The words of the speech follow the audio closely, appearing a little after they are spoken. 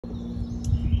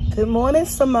Good morning,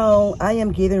 Simone. I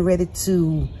am getting ready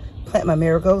to plant my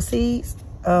marigold seeds.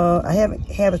 I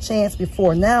haven't had a chance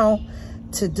before now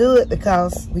to do it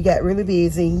because we got really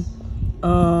busy.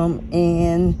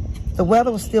 And the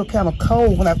weather was still kind of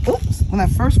cold when I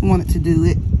first wanted to do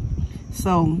it.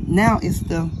 So now it's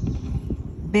the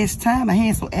best time. My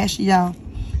hands so ashy, y'all.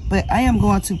 But I am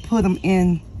going to put them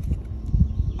in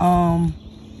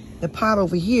the pot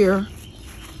over here.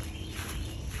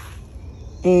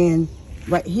 And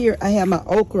right here, I have my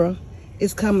okra.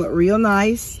 It's coming up real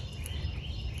nice.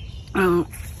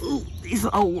 These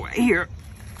are all right here.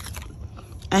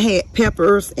 I had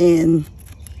peppers and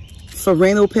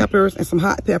serrano peppers and some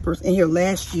hot peppers in here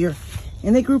last year.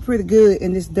 And they grew pretty good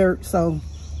in this dirt. So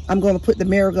I'm going to put the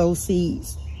marigold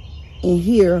seeds in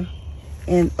here.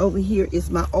 And over here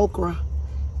is my okra.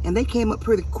 And they came up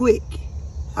pretty quick.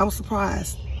 I was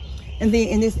surprised. And then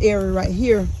in this area right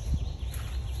here,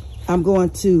 I'm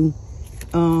going to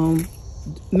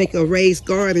make a raised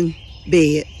garden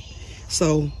bed.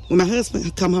 So when my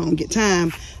husband come home and get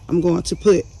time, I'm going to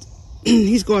put,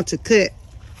 he's going to cut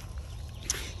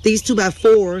these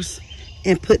 2x4s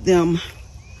and put them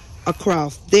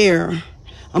across there.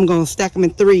 I'm going to stack them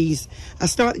in 3s. I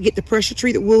started to get the pressure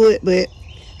treated wood, but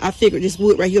I figured this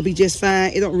wood right here will be just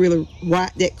fine. It don't really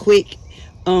rot that quick.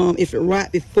 If it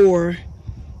rot before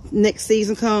next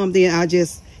season come, then I'll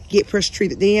just get pressure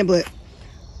treated then. But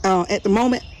at the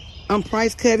moment, I'm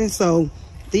price cutting, so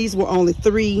these were only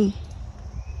 $3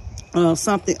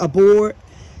 something a board,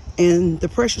 and the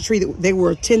pressure treated, they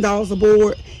were $10 a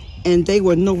board, and they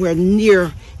were nowhere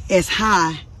near as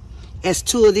high as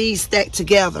 2 of these stacked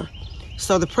together.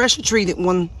 So the pressure treated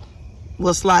one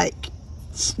was like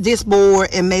this board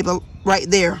and maybe right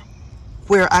there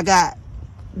where I got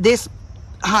this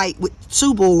height with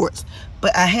 2 boards,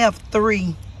 but I have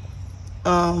 3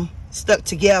 stuck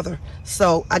together.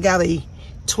 So I got a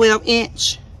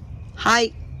 12-inch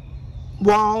height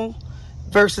wall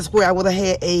versus where I would have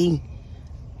had a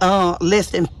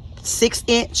less than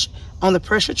 6-inch on the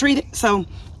pressure treated. So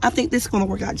I think this is going to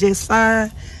work out just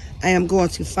fine. I am going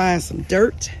to find some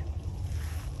dirt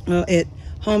at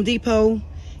Home Depot,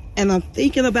 and I'm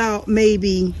thinking about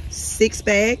maybe 6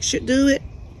 bags should do it.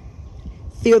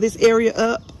 Fill this area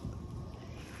up,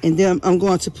 and then I'm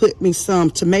going to put me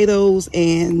some tomatoes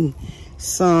and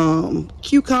some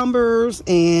cucumbers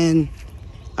and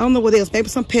I don't know what else, maybe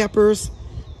some peppers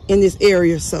in this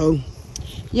area. So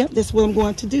yep, that's what I'm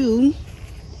going to do.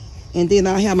 And then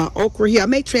I have my okra here. I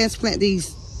may transplant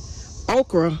these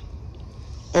okra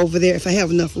over there if I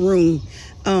have enough room.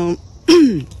 I'll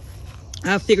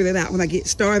figure that out when I get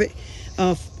started.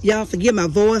 Y'all forgive my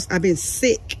voice. I've been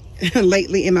sick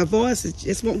lately, and my voice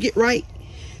just won't get right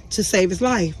to save his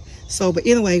life. So, but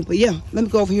anyway, but yeah, let me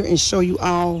go over here and show you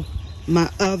all my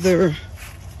other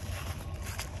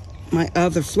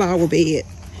flower bed.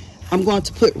 I'm going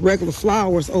to put regular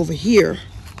flowers over here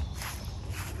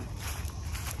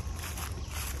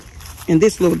in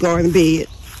this little garden bed.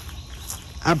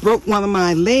 I broke one of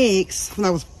my legs when I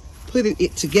was putting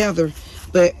it together,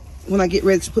 but when I get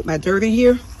ready to put my dirt in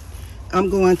here, I'm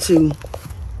going to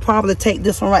probably take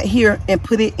this one right here and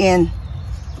put it in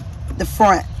the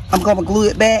front. I'm going to glue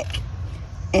it back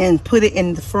and put it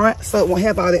in the front so it won't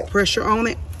have all that pressure on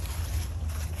it.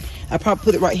 I probably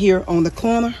put it right here on the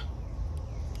corner.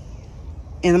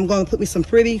 And I'm going to put me some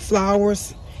pretty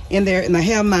flowers in there. And I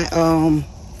have my,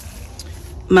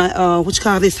 what you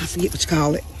call this? I forget what you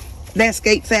call it.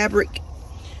 Landscape fabric.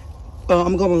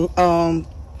 I'm going to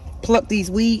pluck these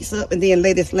weeds up and then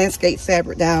lay this landscape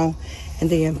fabric down. And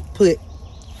then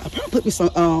I'll probably put me some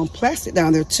plastic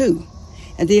down there too.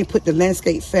 And then put the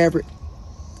landscape fabric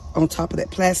on top of that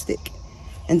plastic.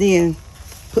 And then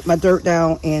put my dirt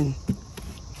down and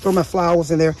throw my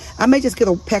flowers in there. I may just get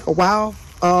a pack of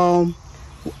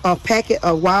packet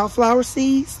of wildflower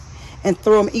seeds and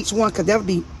throw them each one, because that'll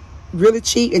be really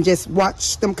cheap, and just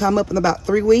watch them come up in about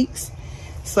 3 weeks.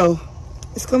 So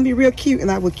it's gonna be real cute, and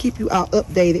I will keep you all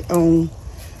updated on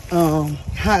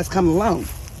how it's coming along.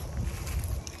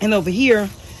 And over here,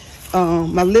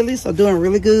 my lilies are doing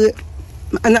really good.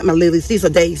 Not my lilies, these are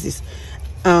daisies.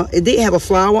 It did have a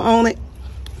flower on it,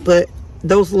 but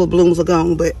those little blooms are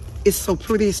gone. But it's so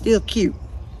pretty, it's still cute.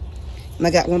 And I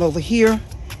got one over here,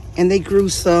 and they grew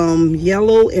some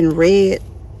yellow and red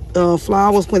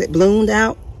flowers when it bloomed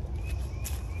out.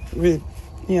 Really,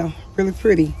 yeah, really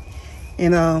pretty.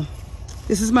 And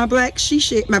this is my black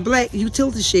shed, my black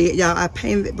utility shed, y'all. I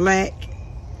painted it black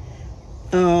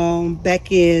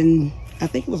back in, I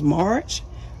think it was March.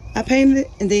 I painted it,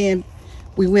 and then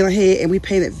we went ahead and we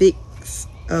painted Vic's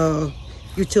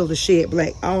utility shed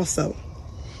black also.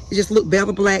 it just looked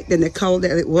better black than the color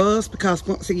that it was, because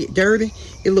once it get dirty,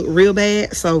 it looked real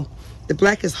bad. So the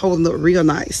black is holding up real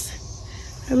nice.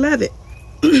 I love it.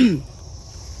 And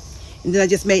then I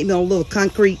just made me a little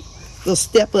concrete little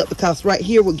step up, because right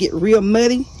here will get real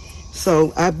muddy.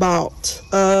 So I bought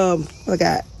I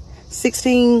got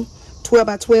 16 12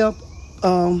 by 12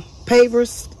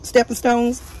 pavers, stepping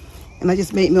stones, and I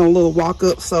just made me a little walk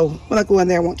up, so when I go in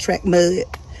there I won't track mud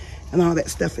and all that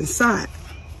stuff inside.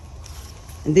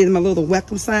 And then my little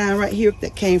welcome sign right here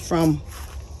that came from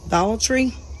Dollar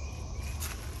Tree.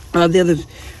 They're the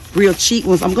real cheap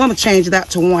ones. I'm going to change it out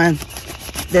to one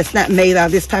that's not made out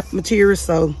of this type of material,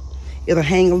 so it'll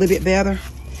hang a little bit better,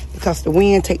 because the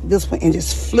wind take this one and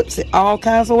just flips it all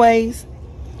kinds of ways.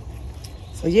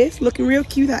 So yeah, it's looking real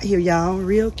cute out here, y'all.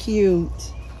 Real cute.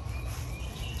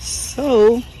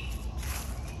 So,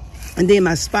 and then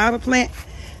my spider plant,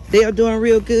 they are doing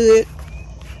real good.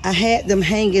 I had them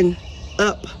hanging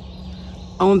up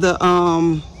on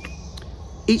the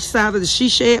each side of the she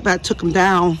shed, but I took them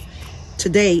down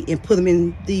today and put them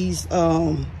in these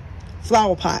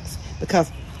flower pots,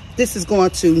 because this is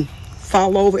going to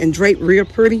fall over and drape real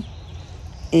pretty.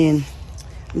 And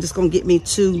I'm just gonna get me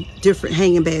 2 different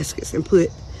hanging baskets and put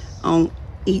on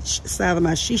each side of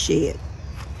my she shed.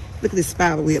 Look at this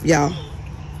spider web, y'all.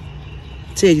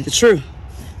 Tell you the truth,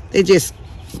 they just,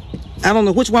 I don't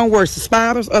know which one worse, the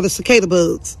spiders or the cicada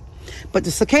bugs. But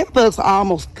the cicada bugs are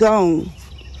almost gone.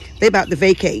 They about to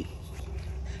vacate.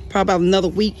 Probably about another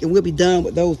week and we'll be done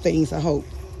with those things, I hope.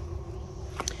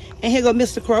 And here go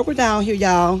Mr. Kroger down here,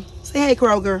 y'all. Say hey,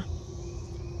 Kroger.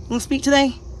 You wanna speak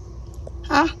today?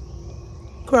 Huh?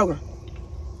 Kroger.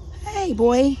 Hey,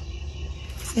 boy.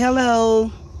 Say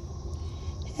hello.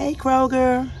 Hey,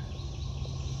 Kroger.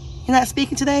 You're not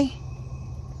speaking today?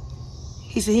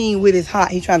 He said he ain't with his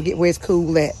hot. He trying to get where it's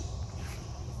cool at.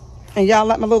 And y'all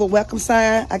like my little welcome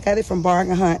sign? I got it from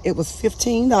Bargain Hunt. It was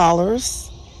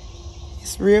 $15.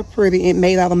 It's real pretty. It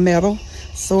made out of metal,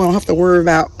 so I don't have to worry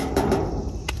about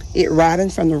it rotting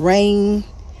from the rain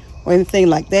or anything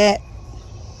like that.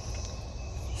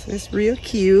 So it's real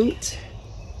cute.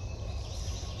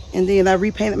 And then I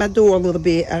repainted my door a little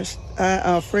bit.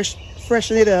 I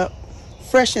freshened it up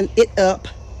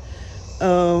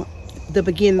the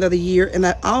beginning of the year. And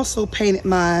I also painted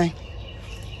my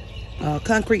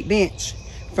concrete bench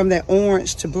from that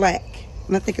orange to black,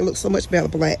 and I think it looks so much better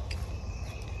black.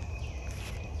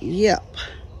 Yep.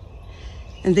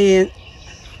 And then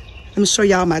let me show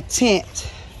y'all my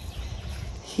tent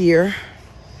here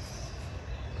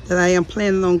that I am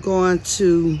planning on going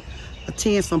to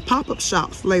attend some pop-up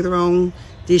shops later on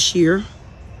this year.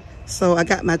 So I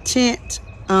got my tent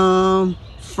from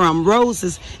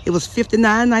Rose's. It was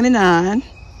 $59.99.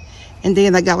 And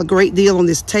then I got a great deal on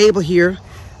this table here.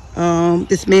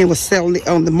 This man was selling it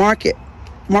on the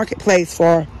marketplace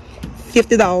for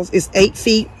 $50. It's 8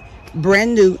 feet,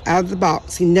 brand new, out of the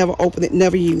box. He never opened it,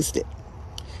 never used it.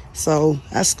 So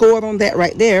I scored on that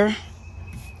right there.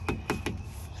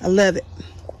 I love it.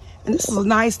 And this is a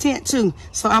nice tent too.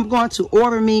 So I'm going to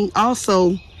order me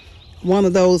also one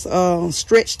of those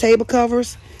stretch table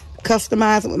covers,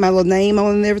 customize it with my little name on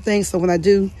it and everything. So when I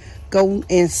do go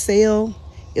and sell,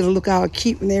 it'll look all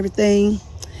cute and everything.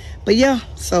 But yeah,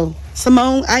 so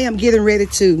Simone, I am getting ready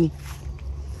to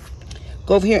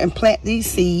go over here and plant these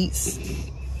seeds.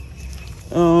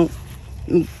 Let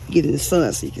me get in the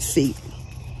sun so you can see.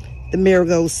 The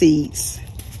marigold seeds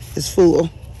is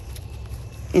full.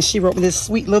 And she wrote me this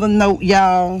sweet little note,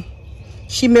 y'all.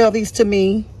 She mailed these to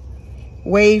me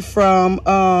way from,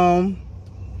 I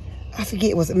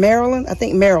forget, was it Maryland? I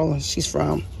think Maryland she's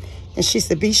from. And she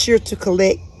said, be sure to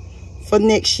collect for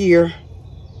next year.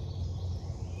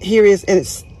 Here is an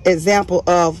example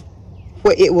of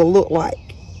what it will look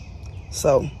like.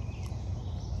 So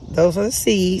those are the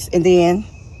seeds. And then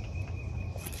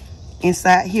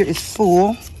inside here is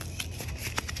full.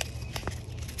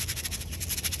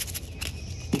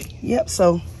 Yep,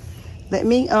 so let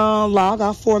me log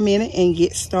off for a minute and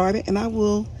get started, and I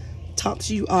will talk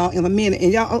to you all in a minute.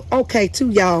 And y'all, okay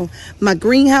too, y'all, my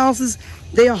greenhouses,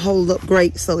 they'll hold up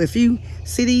great. So if you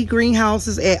see these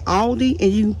greenhouses at Aldi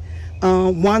and you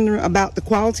wondering about the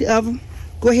quality of them,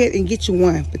 go ahead and get you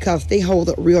one, because they hold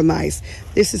up real nice.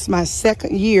 This is my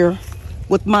second year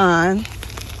with mine,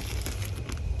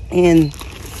 and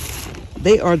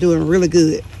they are doing really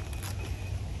good.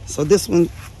 So this one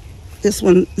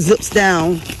zips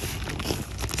down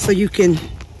so you can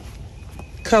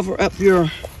cover up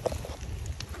your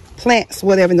plants,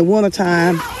 whatever, in the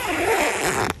wintertime,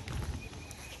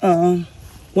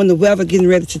 when the weather getting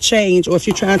ready to change, or if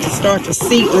you're trying to start your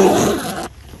seedlings.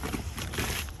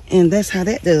 And that's how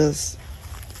that does.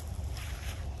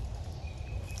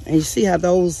 And you see how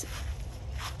those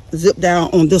zip down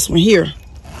on this one here.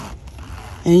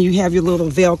 And you have your little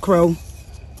Velcro.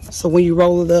 So when you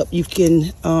roll it up, you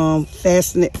can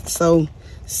fasten it so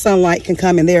sunlight can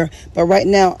come in there. But right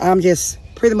now, I'm just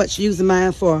pretty much using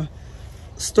mine for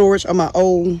storage of my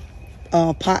old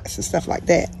pots and stuff like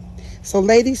that. So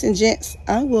ladies and gents,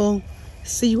 I will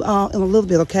see you all in a little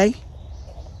bit, okay?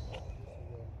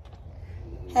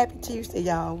 Happy Tuesday,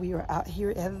 y'all. We are out here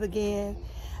at it again.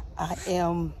 I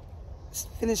am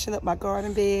finishing up my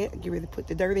garden bed. Get ready to put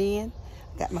the dirt in.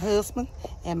 Got my husband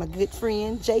and my good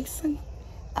friend Jason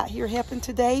out here helping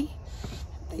today.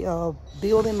 They are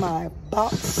building my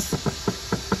box,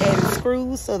 adding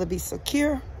screws so to be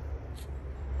secure.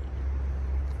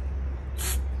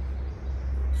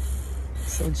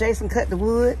 So Jason cut the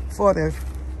wood for the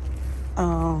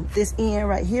this end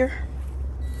right here.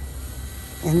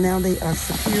 And now they are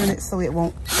securing it so it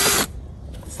won't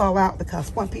fall out because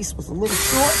one piece was a little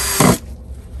short.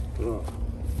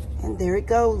 And there it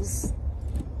goes.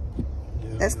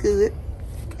 That's good.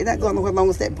 It's not going nowhere as long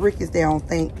as that brick is there, I don't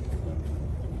think.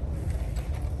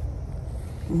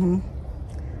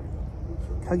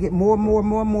 I'll get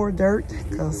more dirt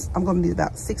because I'm going to need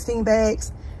about 16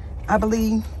 bags, I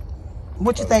believe.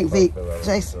 What you think, Vic?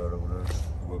 Jason?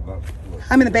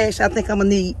 How many bags I think I'm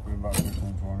going to need?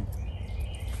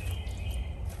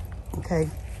 Okay.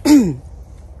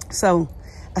 So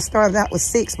I started out with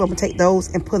 6, but I'm going to take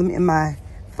those and put them in my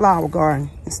flower garden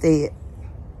instead,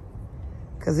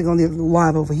 because they're going to need a little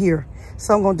wide over here.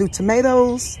 So I'm going to do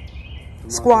tomatoes,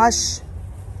 squash,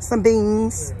 some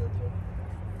beans,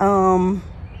 some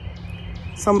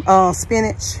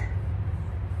spinach,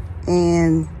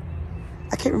 and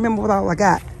I can't remember what all I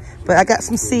got, but I got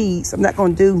some seeds. I'm not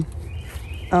going to do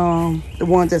the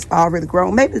ones that's already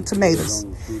grown. Maybe the tomatoes,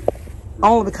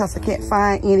 only because I can't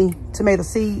find any tomato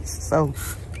seeds. So,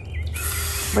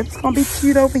 but it's going to be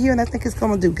cute over here, and I think it's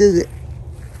going to do good.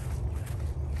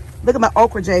 Look at my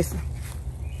okra, Jason.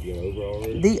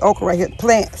 The okra right here,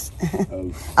 plants.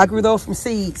 I grew those from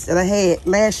seeds that I had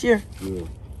last year.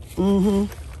 From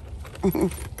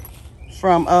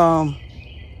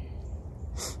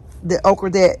the okra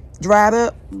that dried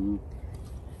up.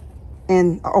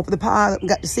 And I opened the pod up and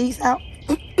got the seeds out.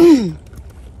 I'm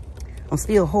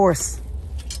still hoarse.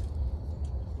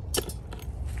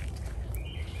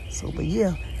 So, but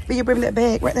yeah. Will you bring me that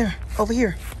bag right there, over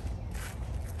here?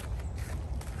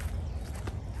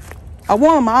 I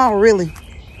want them all, really.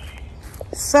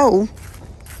 So,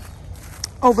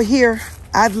 over here,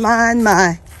 I've lined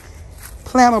my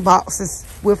planter boxes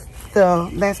with the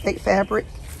landscape fabric.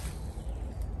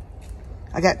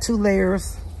 I got 2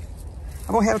 layers.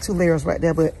 I don't have 2 layers right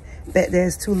there, but back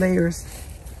there's 2 layers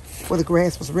where the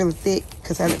grass was really thick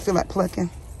because I didn't feel like plucking.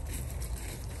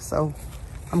 So,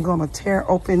 I'm going to tear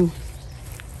open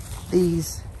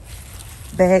these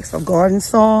bags of garden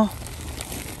soil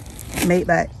made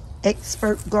by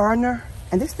Expert Gardener,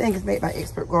 and this thing is made by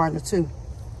Expert Gardener too.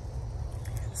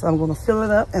 So I'm going to fill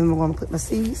it up and I'm going to put my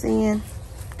seeds in,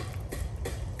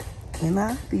 and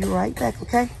I'll be right back,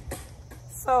 okay?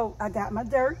 So I got my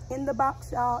dirt in the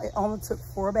box, y'all. It only took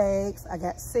 4 bags. I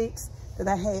got 6 that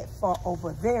I had for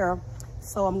over there.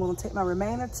 So I'm going to take my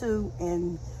remainder 2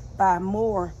 and buy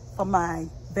more for my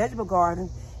vegetable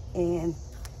garden. And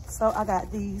so I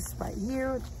got these right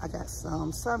here. I got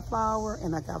some sunflower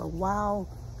and I got a wild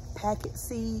packet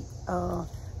seed. I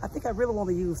think I really want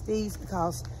to use these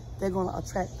because they're going to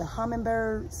attract the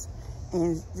hummingbirds,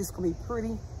 and it's just going to be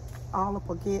pretty all up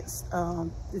against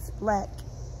this black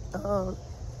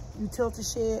utility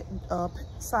shed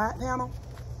side panel.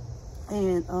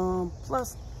 And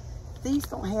plus these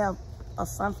don't have a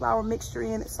sunflower mixture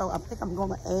in it, so I think I'm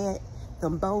going to add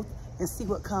them both and see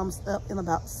what comes up in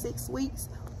about 6 weeks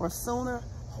or sooner,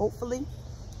 hopefully.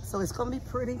 So it's going to be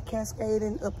pretty,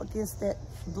 cascading up against that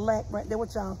black right there.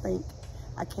 What y'all think?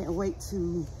 I can't wait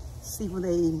to see when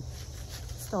they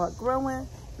start growing,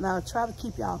 and I'll try to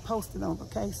keep y'all posted on,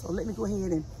 okay? So let me go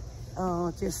ahead and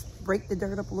just break the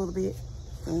dirt up a little bit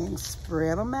and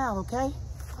spread them out, okay?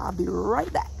 I'll be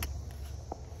right back.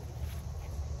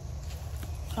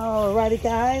 Alrighty,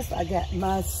 guys, I got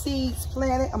my seeds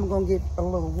planted. I'm gonna get a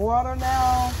little water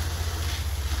now,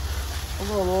 a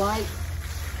little light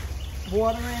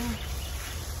watering,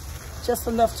 just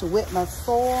enough to wet my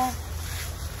soil.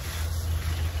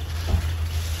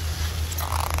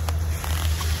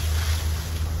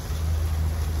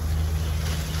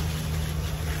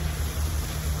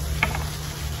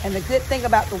 And the good thing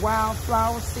about the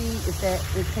wildflower seed is that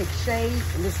it takes shade,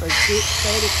 and it's a good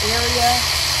shaded area,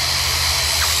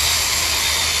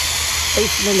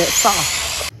 facing in that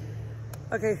soft.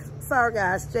 Okay, sorry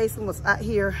guys, Jason was out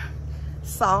here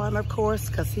saw him, of course,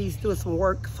 because he's doing some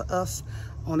work for us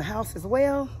on the house as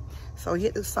well. So he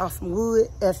had to saw some wood,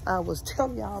 as I was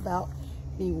telling y'all about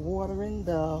me watering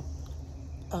the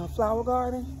flower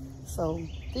garden. So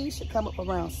these should come up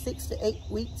around 6 to 8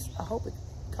 weeks. I hope it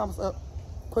comes up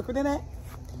quicker than that,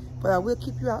 but I will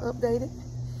keep you all updated.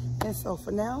 And so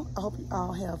for now, I hope you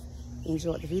all have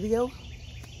enjoyed the video.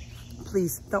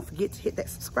 Please don't forget to hit that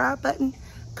subscribe button,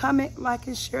 comment, like,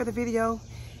 and share the video.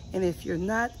 And if you're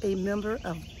not a member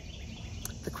of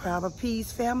the Crown of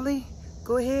Peas family,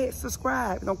 go ahead,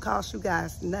 subscribe. It don't cost you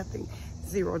guys nothing.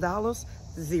 $0,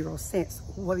 0 cents.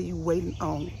 What are you waiting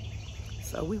on?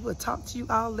 So we will talk to you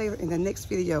all later in the next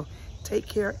video. Take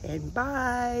care and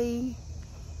bye.